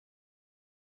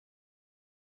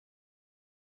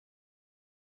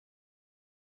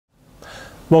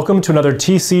Welcome to another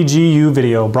TCGU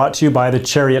video brought to you by the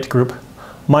Chariot Group.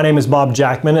 My name is Bob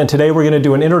Jackman, and today we're going to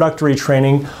do an introductory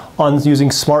training on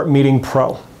using Smart Meeting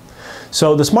Pro.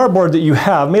 So the smartboard that you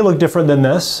have may look different than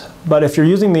this, but if you're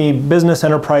using the business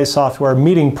enterprise software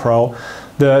Meeting Pro,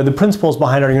 the principles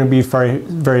behind it are going to be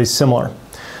very similar.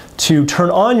 To turn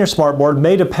on your smartboard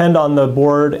may depend on the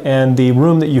board and the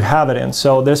room that you have it in.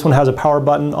 So this one has a power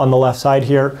button on the left side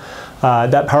here.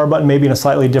 That power button may be in a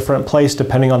slightly different place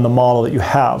depending on the model that you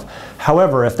have.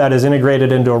 However, if that is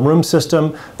integrated into a room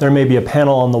system, there may be a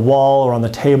panel on the wall or on the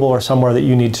table or somewhere that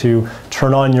you need to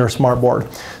turn on your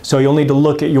smartboard. So you'll need to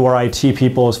look at your IT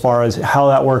people as far as how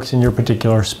that works in your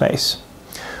particular space.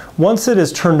 Once it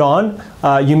is turned on,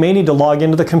 you may need to log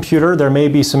into the computer. There may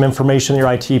be some information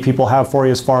your IT people have for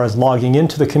you as far as logging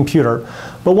into the computer.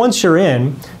 But once you're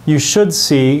in, you should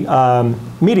see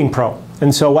Meeting Pro.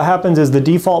 And so what happens is the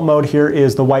default mode here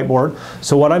is the whiteboard.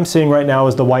 So what I'm seeing right now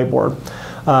is the whiteboard.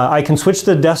 I can switch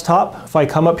to desktop if I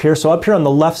come up here. So up here on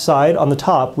the left side on the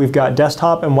top, we've got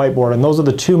desktop and whiteboard. And those are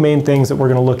the two main things that we're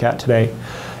going to look at today.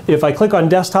 If I click on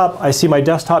desktop, I see my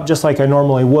desktop just like I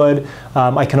normally would.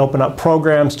 I can open up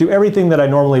programs, do everything that I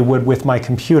normally would with my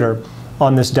computer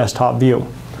on this desktop view.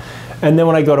 And then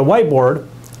when I go to whiteboard,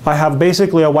 I have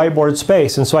basically a whiteboard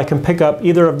space. And so I can pick up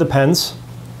either of the pens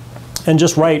and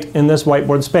just write in this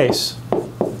whiteboard space.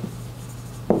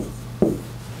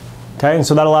 Okay, and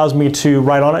so that allows me to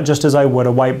write on it just as I would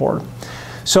a whiteboard.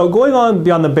 So going on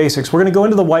beyond the basics, we're going to go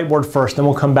into the whiteboard first, then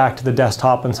we'll come back to the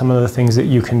desktop and some of the things that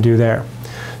you can do there.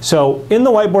 So in the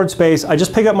whiteboard space, I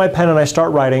just pick up my pen and I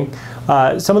start writing.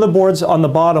 Some of the boards on the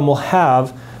bottom will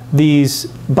have these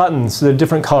buttons, the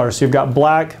different colors. So you've got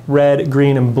black, red,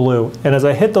 green, and blue. And as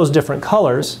I hit those different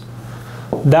colors,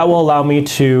 that will allow me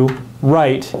to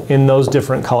write in those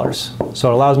different colors.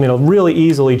 So it allows me to really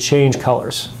easily change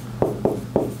colors.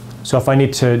 So if I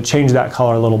need to change that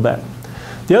color a little bit.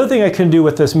 The other thing I can do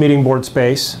with this meeting board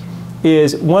space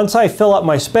is once I fill up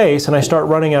my space and I start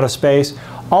running out of space,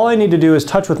 all I need to do is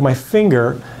touch with my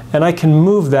finger and I can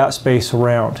move that space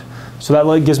around. So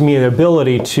that gives me the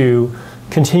ability to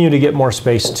continue to get more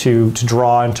space to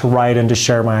draw and to write and to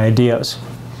share my ideas.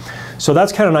 So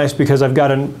that's kind of nice because I've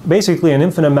got basically an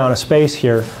infinite amount of space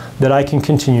here that I can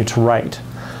continue to write.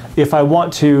 If I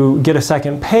want to get a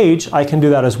second page, I can do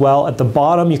that as well. At the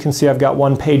bottom, you can see I've got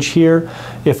one page here.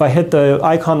 If I hit the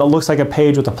icon that looks like a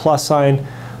page with a plus sign,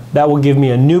 that will give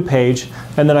me a new page,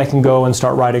 and then I can go and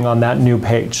start writing on that new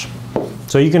page.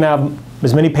 So you can have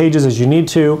as many pages as you need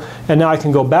to, and now I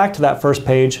can go back to that first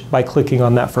page by clicking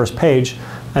on that first page,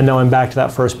 and now I'm back to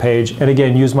that first page, and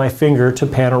again, use my finger to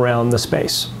pan around the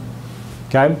space.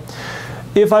 Okay?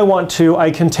 If I want to,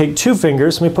 I can take two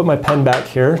fingers. Let me put my pen back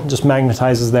here. It just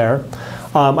magnetizes there.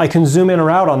 I can zoom in or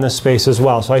out on this space as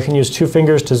well. So I can use two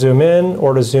fingers to zoom in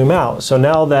or to zoom out. So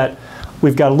now that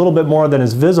we've got a little bit more than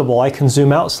is visible, I can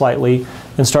zoom out slightly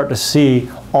and start to see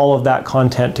all of that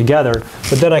content together.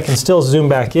 But then I can still zoom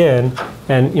back in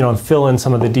and fill in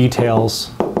some of the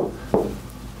details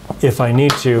if I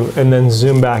need to, and then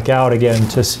zoom back out again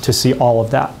to see all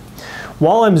of that.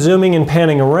 While I'm zooming and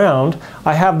panning around,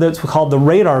 I have what's called the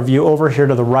radar view over here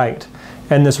to the right.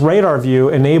 And this radar view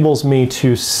enables me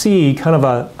to see kind of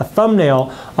a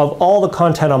thumbnail of all the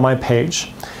content on my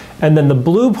page. And then the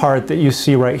blue part that you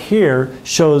see right here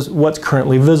shows what's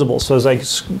currently visible. So as I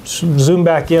zoom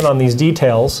back in on these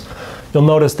details, you'll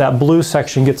notice that blue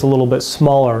section gets a little bit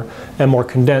smaller and more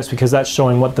condensed because that's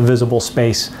showing what the visible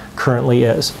space currently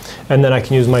is. And then I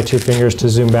can use my two fingers to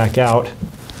zoom back out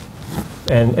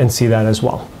and see that as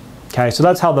well. Okay, so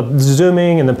that's how the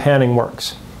zooming and the panning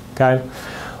works. Okay.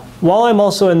 While I'm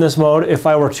also in this mode, if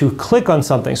I were to click on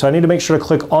something, so I need to make sure to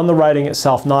click on the writing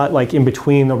itself, not like in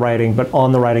between the writing, but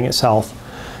on the writing itself.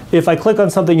 If I click on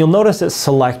something, you'll notice it's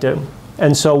selected.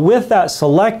 And so with that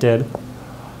selected,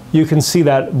 you can see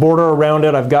that border around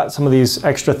it. I've got some of these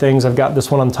extra things. I've got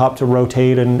this one on top to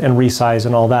rotate and resize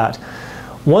and all that.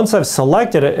 Once I've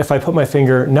selected it, if I put my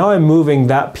finger, now I'm moving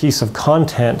that piece of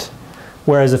content.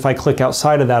 Whereas if I click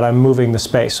outside of that, I'm moving the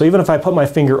space. So even if I put my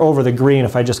finger over the green,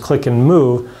 if I just click and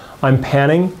move, I'm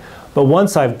panning. But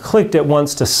once I've clicked it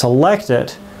once to select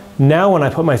it, now when I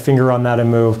put my finger on that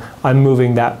and move, I'm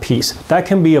moving that piece. That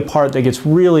can be a part that gets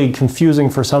really confusing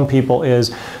for some people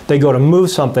is they go to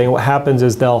move something. What happens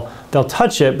is they'll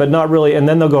touch it, but not really, and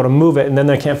then they'll go to move it, and then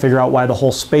they can't figure out why the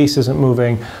whole space isn't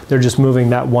moving. They're just moving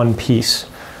that one piece.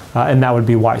 And that would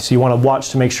be why. So you want to watch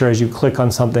to make sure as you click on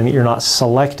something that you're not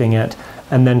selecting it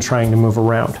and then trying to move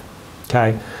around.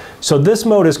 Okay. So this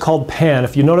mode is called pan.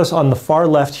 If you notice on the far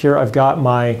left here, I've got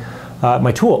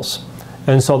my tools.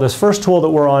 And so this first tool that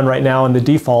we're on right now in the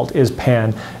default is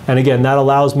pan. And again, that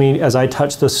allows me, as I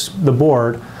touch the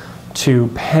board, to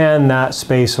pan that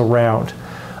space around.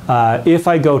 If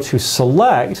I go to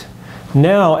select,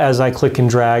 now as I click and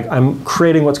drag, I'm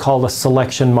creating what's called a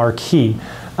selection marquee.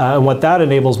 And what that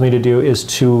enables me to do is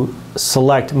to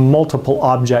select multiple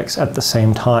objects at the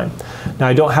same time. Now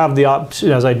I don't have the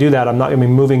option, as I do that, I'm not going to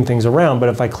be moving things around, but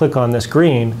if I click on this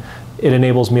green, it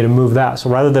enables me to move that. So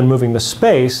rather than moving the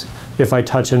space, if I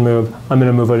touch and move, I'm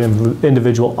going to move an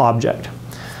individual object.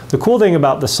 The cool thing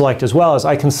about the select as well is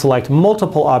I can select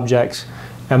multiple objects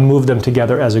and move them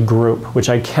together as a group, which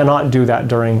I cannot do that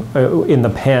during in the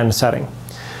pan setting.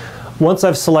 Once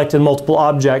I've selected multiple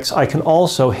objects, I can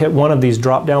also hit one of these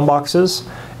drop-down boxes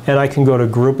and I can go to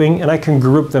grouping and I can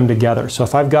group them together. So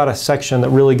if I've got a section that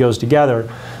really goes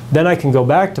together, then I can go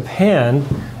back to pan,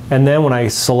 and then when I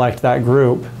select that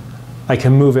group, I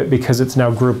can move it because it's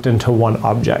now grouped into one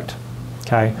object.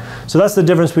 Okay, so that's the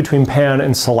difference between pan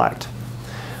and select.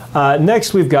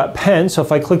 Next we've got pen. So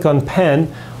if I click on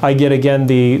pen, I get again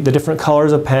the different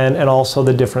colors of pen and also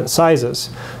the different sizes.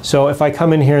 So if I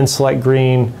come in here and select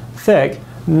green thick,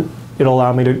 it'll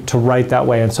allow me to write that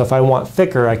way. And so if I want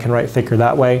thicker, I can write thicker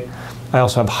that way. I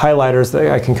also have highlighters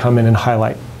that I can come in and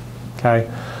highlight. Okay.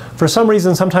 For some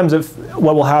reason, sometimes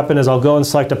what will happen is I'll go and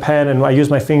select a pen and I use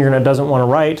my finger and it doesn't want to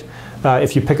write.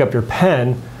 If you pick up your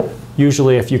pen,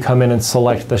 usually if you come in and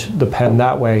select the pen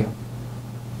that way,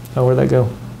 oh, where'd that go?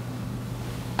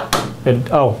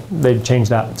 Oh, they changed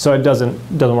that. So it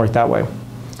doesn't work that way.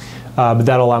 But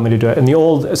that'll allow me to do it. And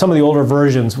some of the older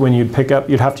versions, when you'd pick up,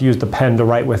 you'd have to use the pen to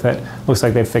write with it. Looks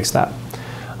like they fixed that.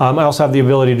 I also have the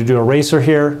ability to do eraser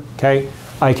here. Okay.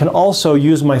 I can also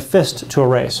use my fist to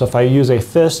erase. So if I use a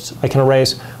fist, I can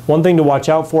erase. One thing to watch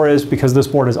out for is, because this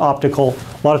board is optical,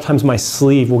 a lot of times my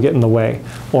sleeve will get in the way.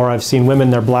 Or I've seen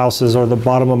women, their blouses or the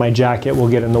bottom of my jacket will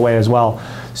get in the way as well.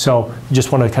 So you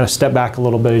just want to kind of step back a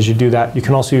little bit as you do that. You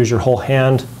can also use your whole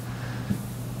hand,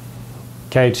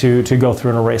 okay, to go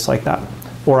through and erase like that.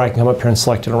 Or I can come up here and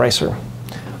select an eraser.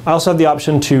 I also have the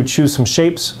option to choose some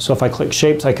shapes. So if I click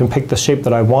shapes, I can pick the shape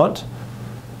that I want.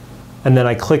 And then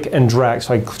I click and drag.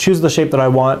 So I choose the shape that I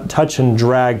want, touch and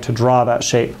drag to draw that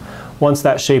shape. Once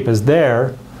that shape is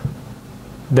there,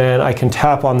 then I can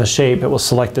tap on the shape, it will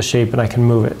select the shape and I can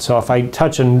move it. So if I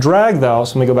touch and drag though,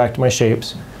 so let me go back to my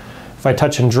shapes. If I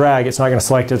touch and drag, it's not going to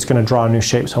select it, it's going to draw a new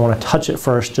shape. So I want to touch it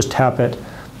first, just tap it,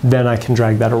 then I can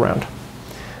drag that around.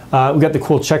 We've got the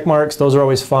cool check marks, those are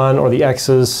always fun, or the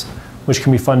X's, which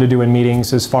can be fun to do in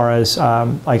meetings as far as,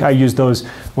 like I use those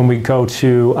when we go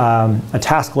to a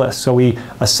task list. So we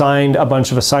assigned a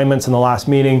bunch of assignments in the last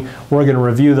meeting, we're going to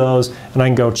review those, and I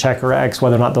can go check or X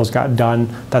whether or not those got done.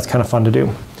 That's kind of fun to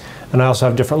do. And I also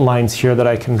have different lines here that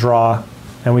I can draw,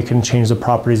 and we can change the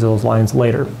properties of those lines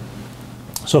later.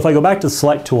 So if I go back to the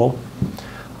select tool,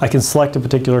 I can select a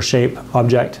particular shape,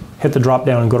 object, hit the drop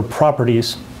down and go to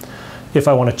properties if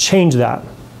I want to change that.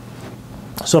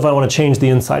 So if I want to change the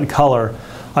inside color,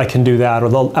 I can do that, or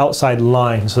the outside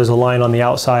line. So there's a line on the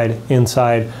outside,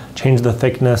 inside, change the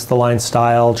thickness, the line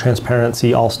style,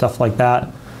 transparency, all stuff like that.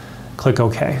 Click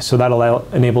OK. So that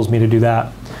enables me to do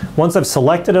that. Once I've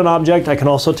selected an object, I can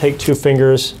also take two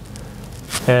fingers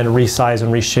and resize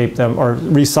and reshape them, or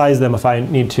resize them if I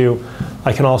need to.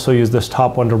 I can also use this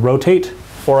top one to rotate,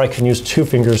 or I can use two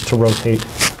fingers to rotate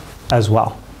as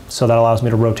well. So that allows me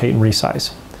to rotate and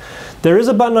resize. There is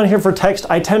a button on here for text.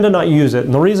 I tend to not use it,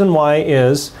 and the reason why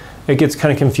is it gets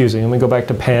kind of confusing. Let me go back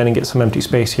to pen and get some empty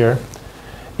space here.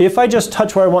 If I just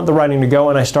touch where I want the writing to go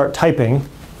and I start typing,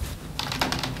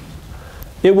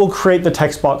 it will create the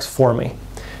text box for me.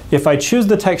 If I choose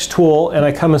the text tool and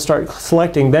I come and start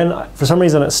selecting, then for some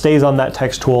reason it stays on that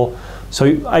text tool,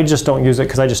 so I just don't use it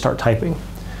because I just start typing.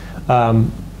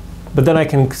 But then I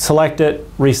can select it,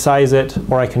 resize it,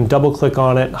 or I can double click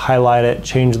on it, highlight it,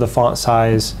 change the font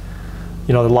size.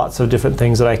 You know, there are lots of different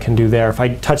things that I can do there. If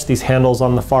I touch these handles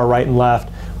on the far right and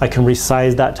left, I can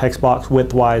resize that text box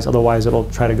width-wise, otherwise it'll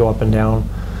try to go up and down.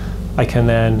 I can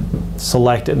then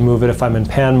select it and move it if I'm in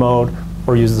pan mode,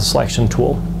 or use the selection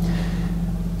tool.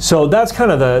 So that's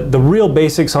kind of the real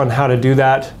basics on how to do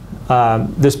that.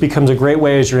 This becomes a great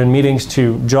way as you're in meetings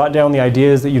to jot down the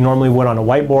ideas that you normally would on a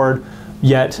whiteboard,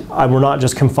 yet we're not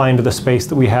just confined to the space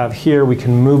that we have here. We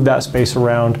can move that space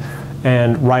around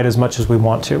and write as much as we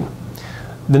want to.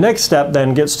 The next step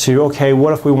then gets to, okay,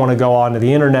 what if we want to go onto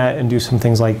the internet and do some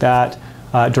things like that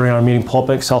during our meeting, pull up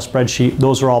an Excel spreadsheet?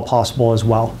 Those are all possible as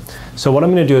well. So what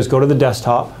I'm going to do is go to the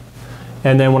desktop,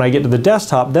 and then when I get to the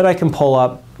desktop, then I can pull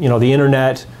up, you know, the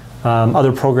internet,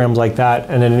 other programs like that,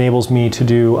 and it enables me to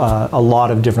do a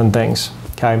lot of different things.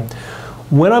 Okay.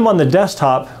 When I'm on the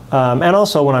desktop, and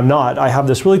also when I'm not, I have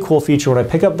this really cool feature. When I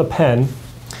pick up the pen,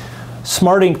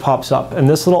 Smart Ink pops up, and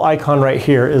this little icon right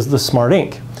here is the Smart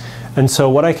Ink. And so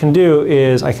what I can do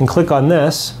is I can click on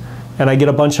this, and I get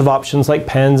a bunch of options like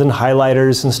pens and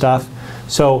highlighters and stuff.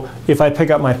 So if I pick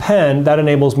up my pen, that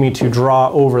enables me to draw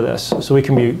over this. So we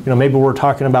can be, maybe we're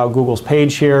talking about Google's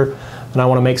page here, and I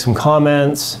want to make some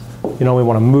comments. We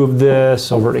want to move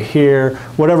this over to here.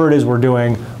 Whatever it is we're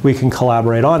doing, we can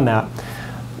collaborate on that.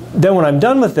 Then when I'm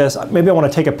done with this, maybe I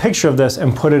want to take a picture of this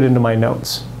and put it into my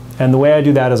notes. And the way I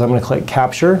do that is I'm going to click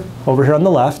Capture over here on the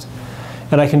left,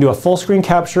 and I can do a full screen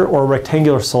capture or a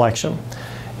rectangular selection.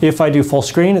 If I do full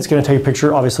screen, it's going to take a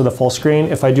picture, obviously the full screen.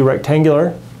 If I do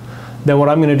rectangular, then what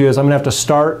I'm going to do is I'm going to have to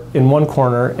start in one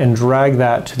corner and drag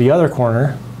that to the other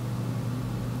corner.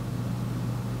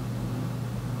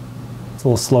 It's a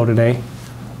little slow today.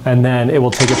 And then it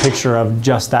will take a picture of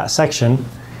just that section,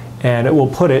 and it will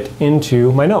put it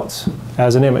into my notes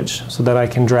as an image so that I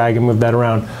can drag and move that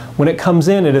around. When it comes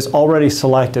in, it is already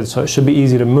selected, so it should be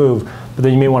easy to move, but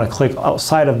then you may want to click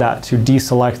outside of that to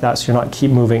deselect that so you're not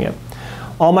keep moving it.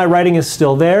 All my writing is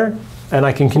still there, and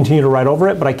I can continue to write over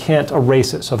it, but I can't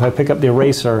erase it. So if I pick up the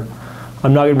eraser,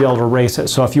 I'm not going to be able to erase it.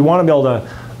 So if you want to be able to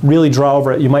really draw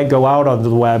over it, you might go out onto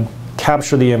the web,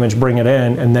 capture the image, bring it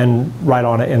in, and then write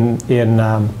on it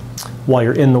while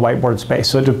you're in the whiteboard space.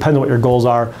 So it depends on what your goals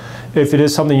are. If it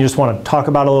is something you just want to talk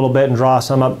about a little bit and draw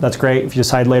some up, that's great. If you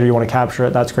decide later you want to capture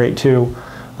it, that's great too.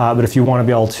 But if you want to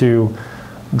be able to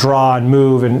draw and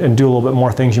move and do a little bit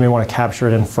more things, you may want to capture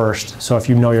it in first. So if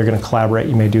you know you're going to collaborate,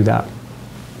 you may do that.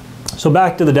 So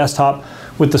back to the desktop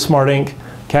with the Smart Ink.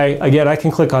 Okay, again, I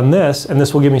can click on this, and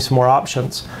this will give me some more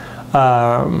options.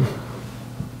 A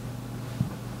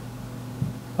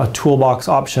toolbox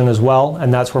option as well,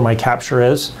 and that's where my capture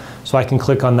is. So I can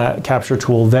click on that capture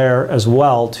tool there as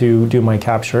well to do my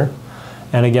capture.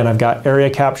 And again, I've got area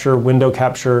capture, window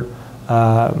capture,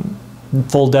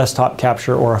 full desktop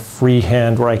capture, or a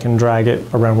freehand where I can drag it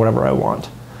around whatever I want.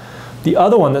 The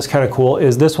other one that's kind of cool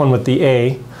is this one with the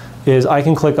A, is I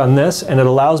can click on this and it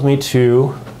allows me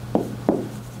to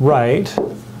write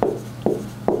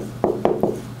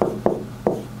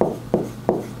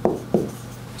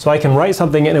So I can write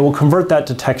something and it will convert that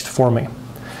to text for me.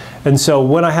 And so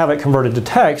when I have it converted to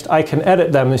text, I can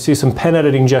edit them. You see some pen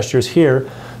editing gestures here.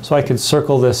 So I could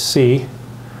circle this C,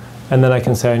 and then I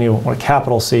can say I want a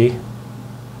capital C,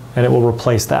 and it will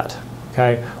replace that.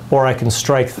 Okay? Or I can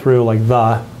strike through like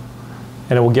the,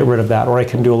 and it will get rid of that. Or I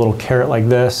can do a little caret like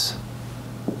this,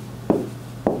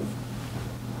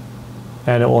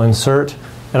 and it will insert,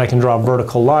 and I can draw a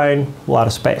vertical line, a lot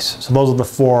of space. So those are the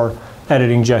 4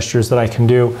 editing gestures that I can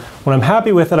do. When I'm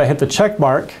happy with it, I hit the check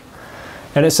mark,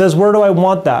 and it says, where do I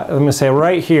want that? I'm going to say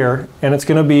right here, and it's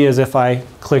going to be as if I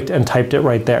clicked and typed it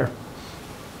right there.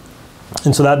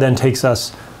 And so that then takes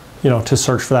us, to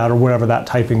search for that or whatever that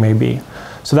typing may be.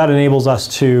 So that enables us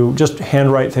to just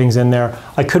handwrite things in there.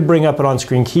 I could bring up an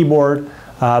on-screen keyboard,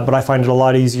 but I find it a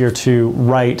lot easier to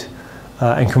write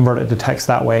and convert it to text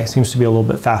that way. It seems to be a little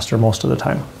bit faster most of the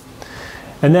time.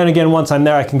 And then again, once I'm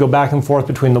there, I can go back and forth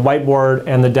between the whiteboard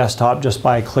and the desktop just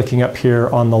by clicking up here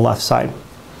on the left side.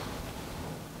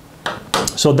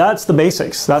 So that's the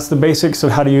basics. That's the basics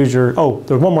of how to use your, oh,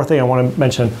 there's one more thing I want to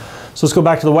mention. So let's go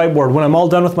back to the whiteboard. When I'm all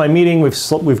done with my meeting,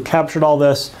 we've captured all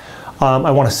this. I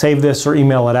want to save this or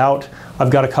email it out. I've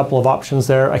got a couple of options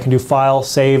there. I can do File,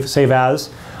 Save, Save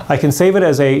As. I can save it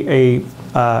as a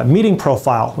meeting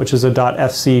profile, which is a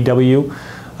 .fcw.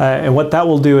 And what that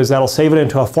will do is that'll save it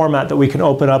into a format that we can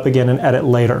open up again and edit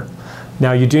later.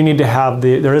 Now you do need to have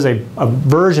there is a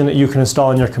version that you can install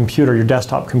on your computer, your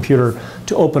desktop computer,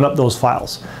 to open up those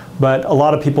files. But a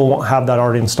lot of people won't have that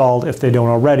already installed if they don't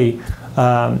already.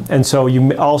 And so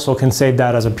you also can save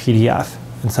that as a PDF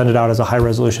and send it out as a high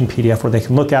resolution PDF where they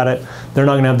can look at it. They're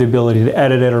not going to have the ability to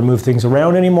edit it or move things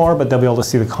around anymore, but they'll be able to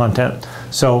see the content.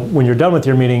 So when you're done with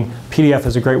your meeting, PDF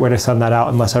is a great way to send that out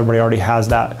unless everybody already has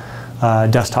that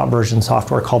desktop version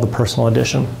software called the Personal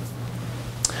Edition.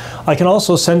 I can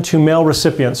also send to mail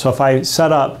recipients. So if I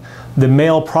set up the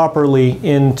mail properly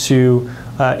into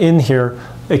in here,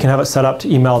 it can have it set up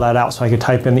to email that out. So I could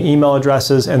type in the email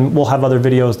addresses, and we'll have other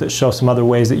videos that show some other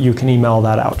ways that you can email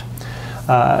that out.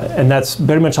 And that's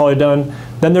pretty much all I've done.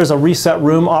 Then there's a reset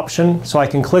room option. So I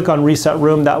can click on reset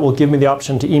room. That will give me the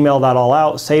option to email that all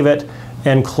out, save it,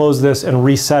 and close this and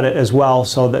reset it as well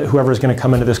so that whoever's going to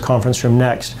come into this conference room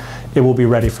next, it will be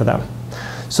ready for them.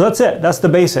 So that's it. That's the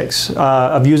basics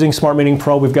of using Smart Meeting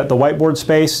Pro. We've got the whiteboard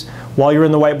space. While you're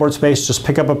in the whiteboard space, just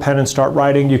pick up a pen and start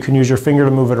writing. You can use your finger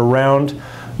to move it around.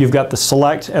 You've got the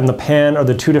select and the pan are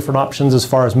the 2 different options as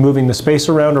far as moving the space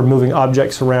around or moving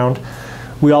objects around.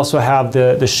 We also have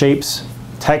the shapes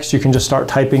text. You can just start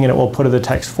typing and it will put the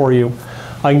text for you.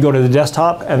 I can go to the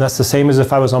desktop, and that's the same as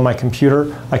if I was on my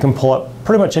computer. I can pull up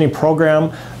pretty much any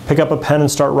program, pick up a pen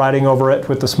and start writing over it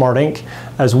with the Smart Ink,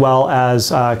 as well as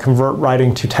convert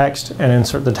writing to text and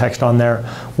insert the text on there.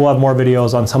 We'll have more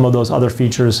videos on some of those other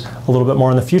features a little bit more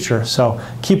in the future. So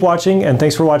keep watching, and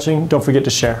thanks for watching. Don't forget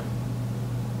to share.